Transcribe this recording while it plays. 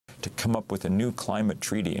come up with a new climate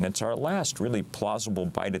treaty, and it's our last really plausible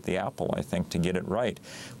bite at the apple, I think, to get it right.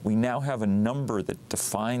 We now have a number that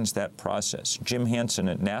defines that process. Jim Hansen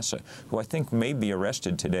at NASA, who I think may be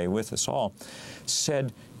arrested today with us all,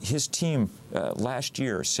 said his team last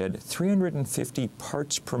year said 350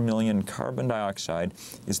 parts per million carbon dioxide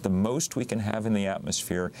is the most we can have in the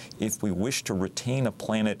atmosphere if we wish to retain a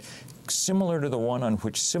planet similar to the one on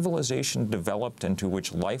which civilization developed and to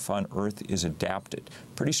which life on Earth is adapted.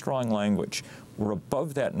 Pretty strong language. We're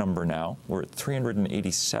above that number now. We're at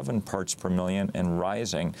 387 parts per million and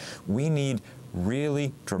rising. We need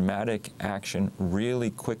really dramatic action really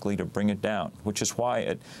quickly to bring it down, which is why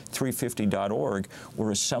at 350.org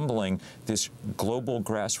we're assembling this global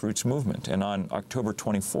grassroots movement. And on October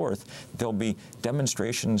 24th, there'll be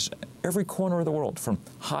demonstrations every corner of the world, from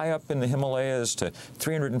high up in the Himalayas to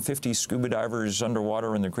 350 scuba divers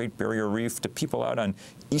underwater in the Great Barrier Reef to people out on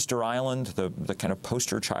Easter Island, the kind of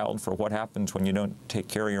poster child for what happens when you don't take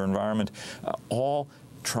care of your environment, all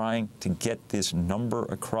trying to get this number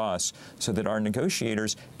across so that our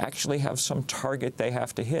negotiators actually have some target they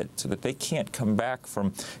have to hit, so that they can't come back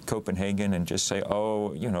from Copenhagen and just say,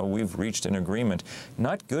 oh, you know, we've reached an agreement.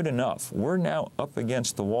 Not good enough. We're now up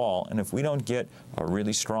against the wall, and if we don't get a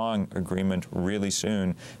really strong agreement really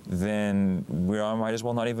soon, then we might as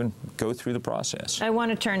well not even go through the process. I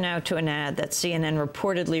want to turn now to an ad that CNN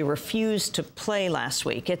reportedly refused to play last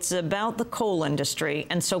week. It's about the coal industry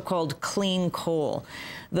and so-called clean coal.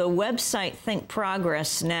 The website Think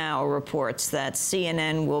Progress Now reports that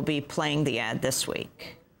CNN will be playing the ad this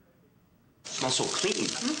week. Smells so clean.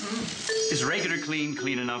 Is regular clean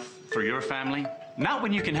clean enough for your family? Not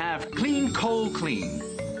when you can have Clean Coal Clean.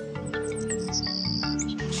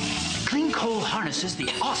 Clean coal harnesses the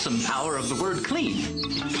awesome power of the word clean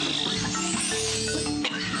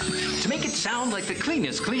to make it sound like the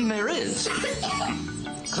cleanest clean there is.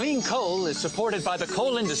 Clean coal is supported by the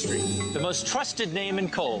coal industry, the most trusted name in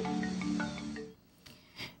coal.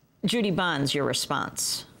 Judy Bonds, your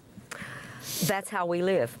response. That's how we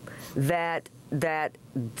live. That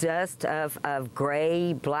dust of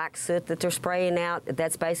gray, black soot that they're spraying out,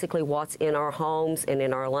 that's basically what's in our homes and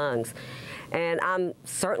in our lungs. And I'm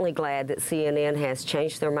certainly glad that CNN has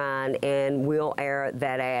changed their mind and will air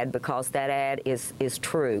that ad, because that ad is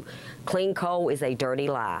true. Clean coal is a dirty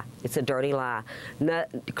lie. It's a dirty lie.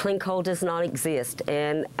 Clean coal does not exist.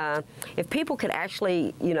 And if people could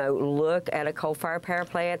actually, you know, look at a coal-fired power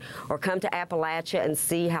plant or come to Appalachia and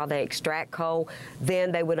see how they extract coal,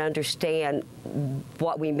 then they would understand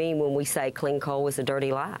what we mean when we say clean coal is a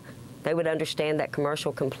dirty lie. They would understand that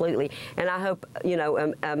commercial completely. And I hope, you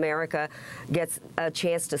know, America gets a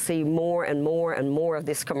chance to see more and more and more of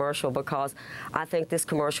this commercial, because I think this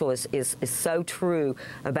commercial is so true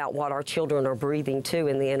about what our children are breathing too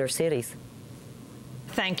in the inner cities.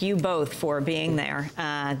 Thank you both for being there.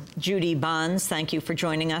 Judy Bonds, thank you for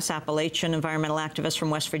joining us, Appalachian environmental activist from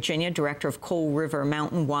West Virginia, director of Coal River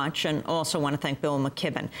Mountain Watch, and also want to thank Bill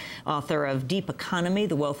McKibben, author of Deep Economy,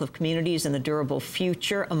 The Wealth of Communities and the Durable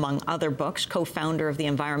Future, among other books, co-founder of the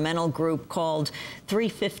environmental group called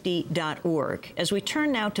 350.org. As we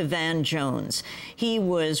turn now to Van Jones, he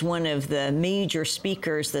was one of the major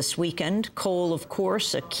speakers this weekend. Coal, of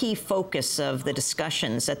course, a key focus of the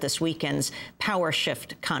discussions at this weekend's Power Shift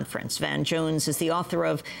conference. Van Jones is the author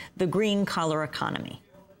of The Green Collar Economy.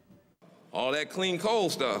 All that clean coal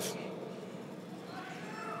stuff.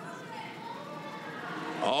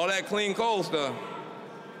 All that clean coal stuff.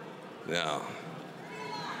 Now,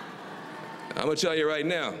 I'm gonna tell you right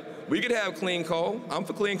now, we could have clean coal. I'm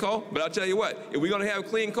for clean coal, but I'll tell you what, if we're gonna have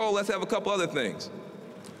clean coal, let's have a couple other things.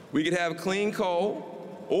 We could have clean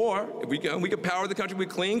coal, or if we could power the country with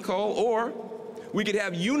clean coal, or we could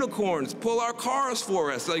have unicorns pull our cars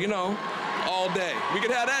for us, so, you know, all day. We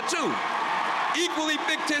could have that too. Equally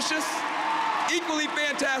fictitious, equally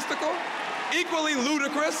fantastical, equally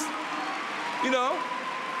ludicrous, you know.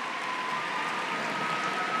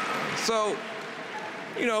 So,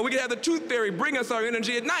 you know, we could have the tooth fairy bring us our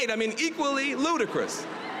energy at night. I mean, equally ludicrous.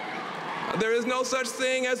 There is no such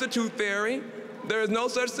thing as a tooth fairy. There is no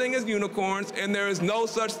such thing as unicorns, and there is no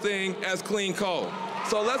such thing as clean coal.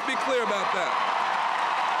 So let's be clear about that.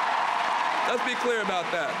 Let's be clear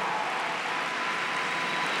about that.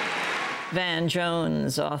 Van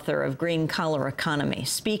Jones, author of Green Collar Economy,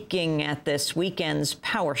 speaking at this weekend's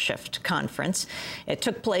Power Shift conference. It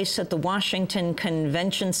took place at the Washington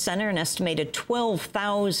Convention Center. An estimated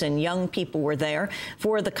 12,000 young people were there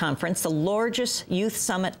for the conference, the largest youth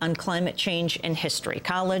summit on climate change in history.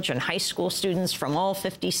 College and high school students from all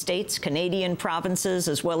 50 states, Canadian provinces,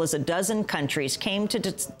 as well as a dozen countries came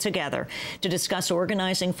together to discuss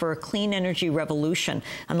organizing for a clean energy revolution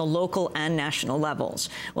on the local and national levels.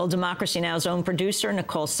 Well, Democracy Now's own producer,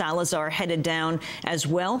 Nicole Salazar, headed down as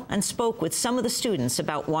well and spoke with some of the students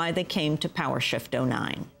about why they came to Power Shift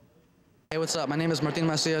 09. Hey, what's up? My name is Martin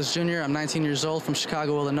Macias Jr. I'm 19 years old from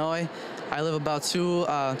Chicago, Illinois. I live about two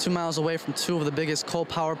miles away from two of the biggest coal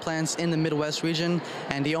power plants in the Midwest region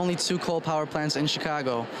and the only two coal power plants in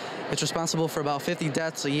Chicago. It's responsible for about 50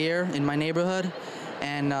 deaths a year in my neighborhood,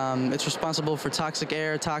 and it's responsible for toxic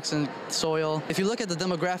air, toxic soil. If you look at the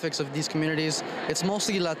demographics of these communities, it's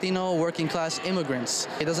mostly Latino working class immigrants.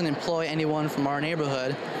 It doesn't employ anyone from our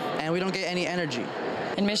neighborhood, and we don't get any energy.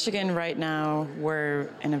 In Michigan right now, we're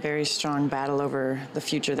in a very strong battle over the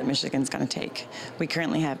future that Michigan's going to take. We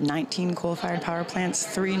currently have 19 coal-fired power plants,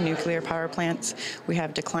 3 nuclear power plants. We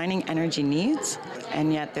have declining energy needs,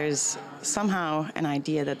 and yet there's somehow an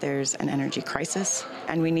idea that there's an energy crisis,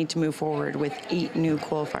 and we need to move forward with 8 new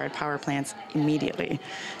coal-fired power plants immediately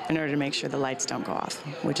in order to make sure the lights don't go off,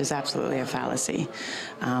 which is absolutely a fallacy.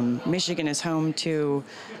 Michigan is home to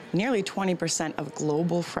nearly 20% of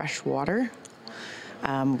global fresh water.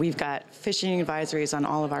 We've got fishing advisories on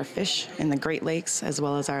all of our fish in the Great Lakes, as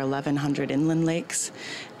well as our 1,100 inland lakes,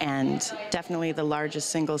 and definitely the largest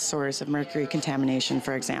single source of mercury contamination,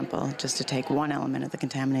 for example, just to take one element of the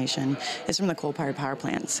contamination, is from the coal-fired power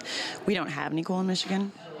plants. We don't have any coal in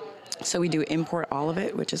Michigan, so we do import all of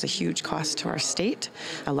it, which is a huge cost to our state.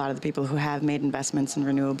 A lot of the people who have made investments in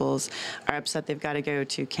renewables are upset they've got to go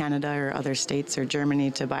to Canada or other states or Germany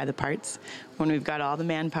to buy the parts, when we've got all the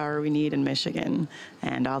manpower we need in Michigan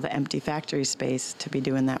and all the empty factory space to be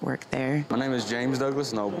doing that work there. My name is James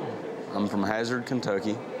Douglas Noble. I'm from Hazard,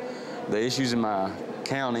 Kentucky. The issues in my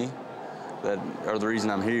county that are the reason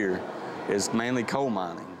I'm here is mainly coal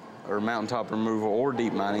mining, or mountaintop removal, or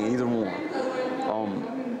deep mining, either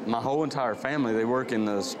one. My whole entire family, they work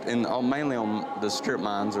mainly on the strip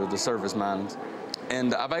mines or the surface mines.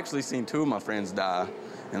 And I've actually seen 2 of my friends die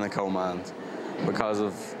in the coal mines because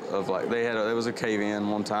of like, there was a cave-in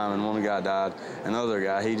one time and one guy died, and the other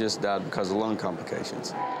guy, he just died because of lung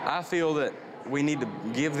complications. I feel that we need to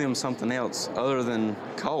give them something else other than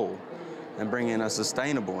coal and bring in a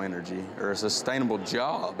sustainable energy or a sustainable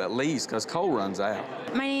job at least, because coal runs out.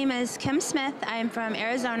 My name is Kim Smith. I'm from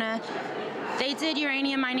Arizona. They did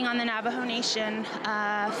uranium mining on the Navajo Nation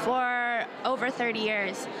for over 30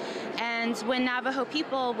 years. And when Navajo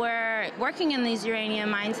people were working in these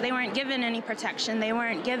uranium mines, they weren't given any protection. They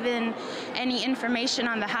weren't given any information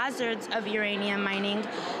on the hazards of uranium mining.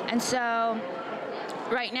 And so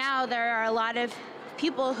right now there are a lot of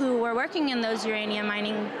people who were working in those uranium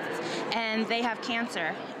mining and they have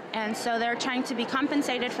cancer. And so they're trying to be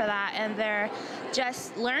compensated for that, and they're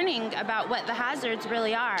just learning about what the hazards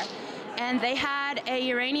really are. And they had a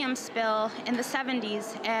uranium spill in the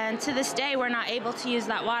 70s, and to this day we're not able to use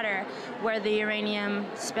that water where the uranium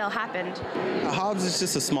spill happened. Hobbs is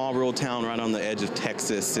just a small rural town right on the edge of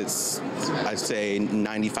Texas. It's, I'd say,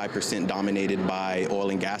 95% dominated by oil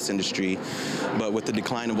and gas industry. But with the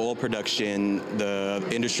decline of oil production, the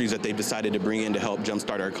industries that they've decided to bring in to help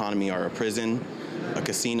jumpstart our economy are a prison, a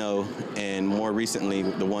casino, and more recently,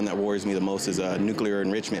 the one that worries me the most is a nuclear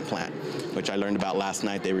enrichment plant, which I learned about last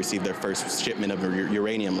night. They received their first shipment of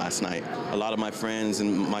uranium last night. A lot of my friends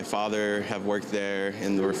and my father have worked there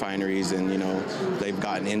in the refineries, and, you know, they've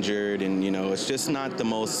gotten injured, and, you know, it's just not the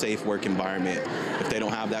most safe work environment. If they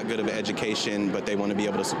don't have that good of an education, but they want to be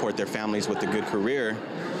able to support their families with a good career,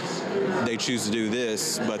 they choose to do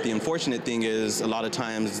this. But the unfortunate thing is, a lot of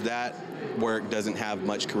times that work doesn't have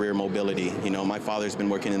much career mobility. You know, my father's been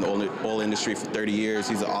working in the oil industry for 30 years.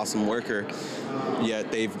 He's an awesome worker,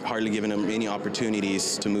 yet they've hardly given him any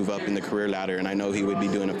opportunities to move up in the career ladder, and I know he would be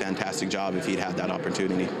doing a fantastic job if he'd had that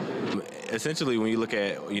opportunity. Essentially, when you look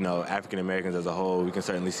at, you know, African Americans as a whole, we can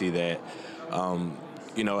certainly see that,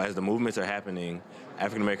 you know, as the movements are happening,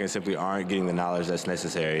 African Americans simply aren't getting the knowledge that's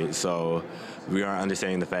necessary. So we aren't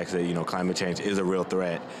understanding the fact that, you know, climate change is a real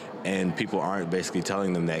threat, and people aren't basically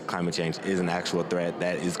telling them that climate change is an actual threat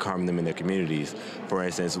that is harming them in their communities. For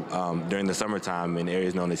instance, during the summertime in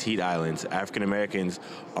areas known as heat islands, African Americans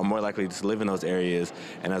are more likely to live in those areas,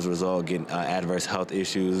 and as a result get adverse health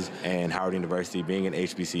issues. And Howard University, being an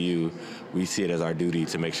HBCU, we see it as our duty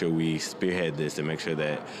to make sure we spearhead this and make sure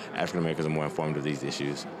that African Americans are more informed of these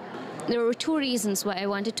issues. there were two reasons why I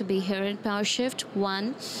wanted to be here in PowerShift.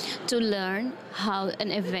 One, to learn how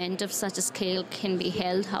an event of such a scale can be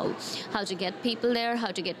held, how to get people there,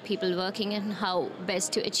 how to get people working, and how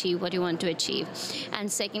best to achieve what you want to achieve.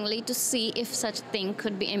 And secondly, to see if such a thing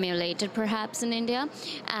could be emulated perhaps in India,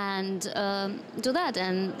 and do that.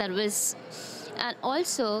 And that was, and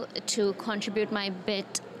also to contribute my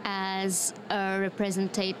bit as a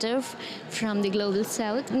representative from the global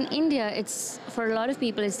south. In India, it's, for a lot of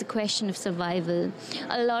people, it's the question of survival.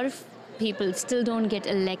 A lot of people still don't get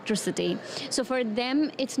electricity. So for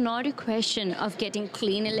them, it's not a question of getting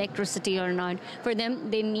clean electricity or not. For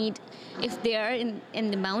them, they need, if they are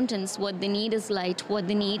in the mountains, what they need is light, what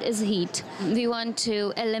they need is heat. We want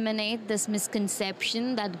to eliminate this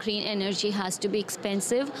misconception that green energy has to be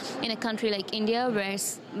expensive. In a country like India, where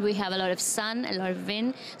we have a lot of sun, a lot of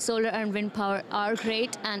wind, solar and wind power are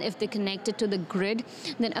great, and if they're connected to the grid,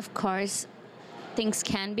 then of course, things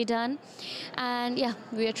can be done, and yeah,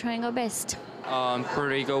 we are trying our best. In Puerto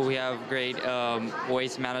Rico, we have great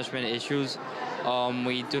waste management issues.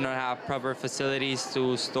 We do not have proper facilities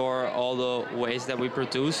to store all the waste that we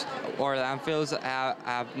produce. Our landfills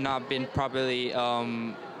have not been properly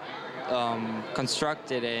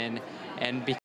constructed, and